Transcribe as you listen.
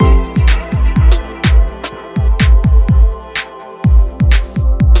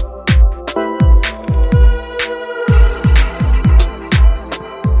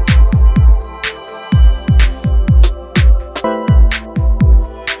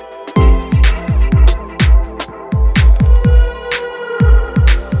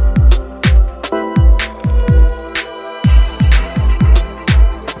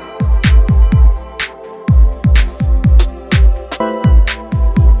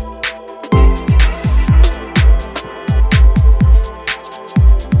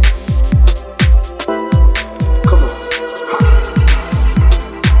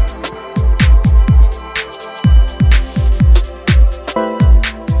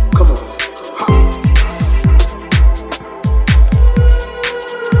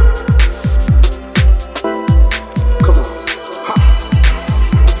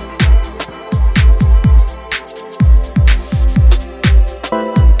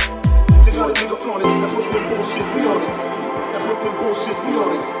bullshit, we on it. That Brooklyn bullshit, we on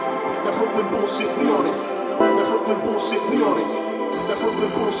it. That Brooklyn bullshit, we on it. That Brooklyn bullshit, we on it. That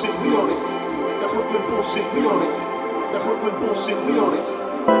Brooklyn bullshit, we on it. That Brooklyn bullshit, we on it. That Brooklyn bullshit, we on it.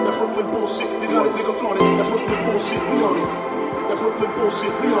 That Brooklyn bullshit, they got it, nigga flaunt it. That Brooklyn bullshit, we on it. That Brooklyn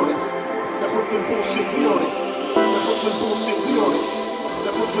bullshit, we on it. That Brooklyn bullshit, we on it. That Brooklyn bullshit, we on it.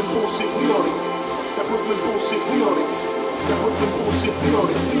 That Brooklyn bullshit, we on it. That Brooklyn bullshit, we on it. That Brooklyn bullshit, we on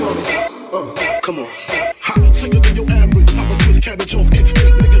it. We on it. Come on. Hot, sicker than your average. I'm a twist cabbage off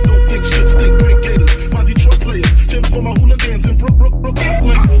instinct. Niggas don't think shit stink. Bank gators, my Detroit players. Tim for my hooligans in Brooklyn.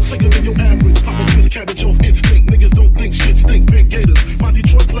 Hot, sicker than your average. I'm a twist cabbage off instinct. Niggas don't think shit stink. Bank gators, my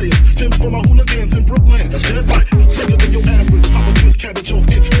Detroit players. Tim for my hooligans in Brooklyn. That's dead right. Sicker than your average. I'm a twist cabbage off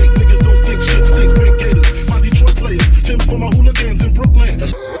instinct. Niggas don't think shit stink. Bank gators, my Detroit players. Tim for my hooligans in Brooklyn.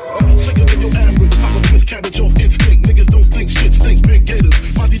 That's sicker than your average. I'm a twist cabbage off instinct. Niggas don't think shit stink. Bank gators,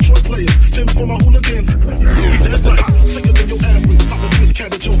 my Detroit players. Tim for my hooligans. Dead right. Sicker than your average. I'm a twist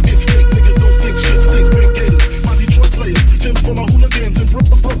cabbage off instinct. Niggas don't think shit stink. Bank gators, my Detroit players. Tim for my hooligans in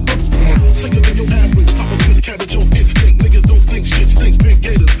Brooklyn. Sicker than your average. I'm a twist cabbage off instinct. Niggas don't think shit stink. Bank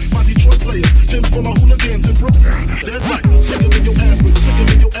gators, my Detroit players. Tim for my hooligans in Brooklyn. Dead right. Sicker than your average. Sicker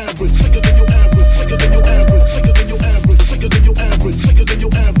than your average. Sicker than your average. Sicker than your average. Sicker than your average. Sicker than your average. Sicker than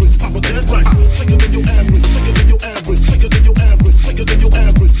your average. I'm a dead right. Sicker than your average. Sicker than your average. Sicker than your average. Sicker than your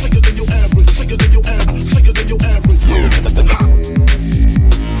average. Sicker than your average. Sicker than your average. Sicker than your average.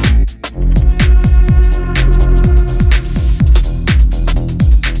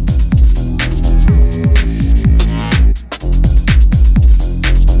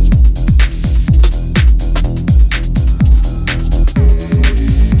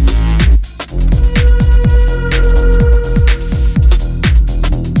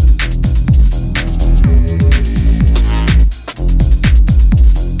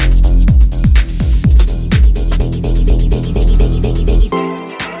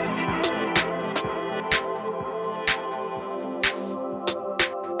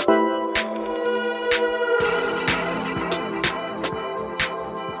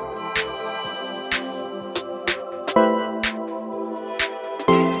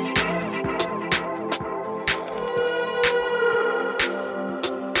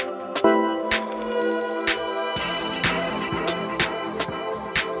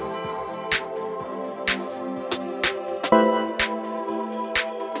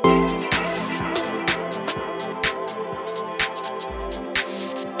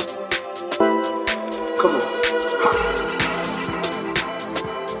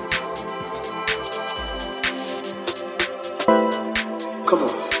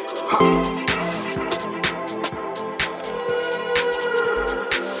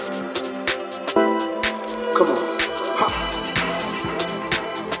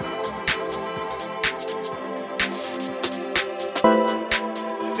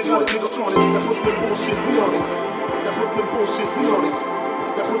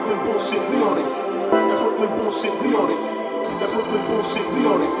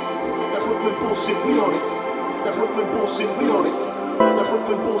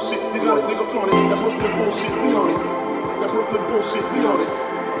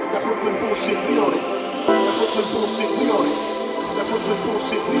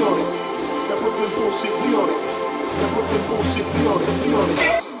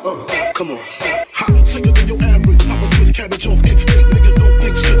 Come on. Hot, sicker than your average. I'm a twist cabbage off instinct. Niggas don't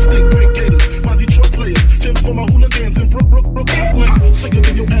think shit stink. Bank gators, my Detroit players. Tim for my hooligans in Brooklyn. Hot, sicker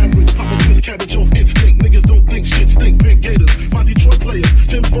than your average. I'm a twist cabbage off instinct.